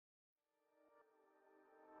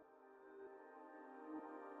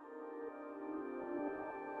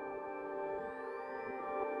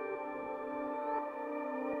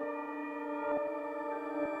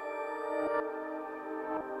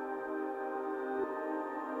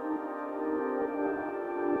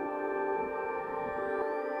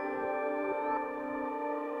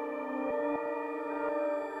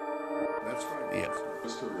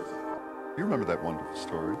You remember that wonderful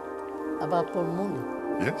story? About Paul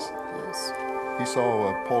Mooney. Yes. Yes. He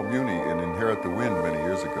saw Paul Muni in Inherit the Wind many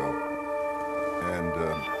years ago. And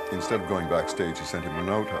instead of going backstage, he sent him a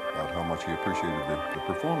note about how much he appreciated the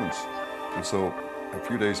performance. And so a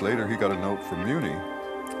few days later, he got a note from Muni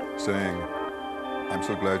saying, I'm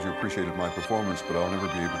so glad you appreciated my performance, but I'll never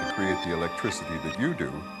be able to create the electricity that you do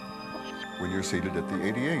when you're seated at the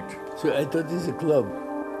 88. So I thought this is a club.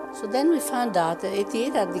 So then we found out that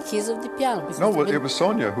 88 had the keys of the piano. No, well, it was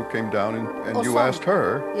Sonia who came down and you Sonia. asked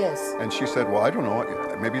her. Yes. And she said, well, I don't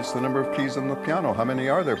know, maybe it's the number of keys on the piano. How many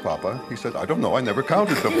are there, Papa? He said, I don't know, I never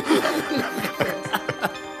counted them.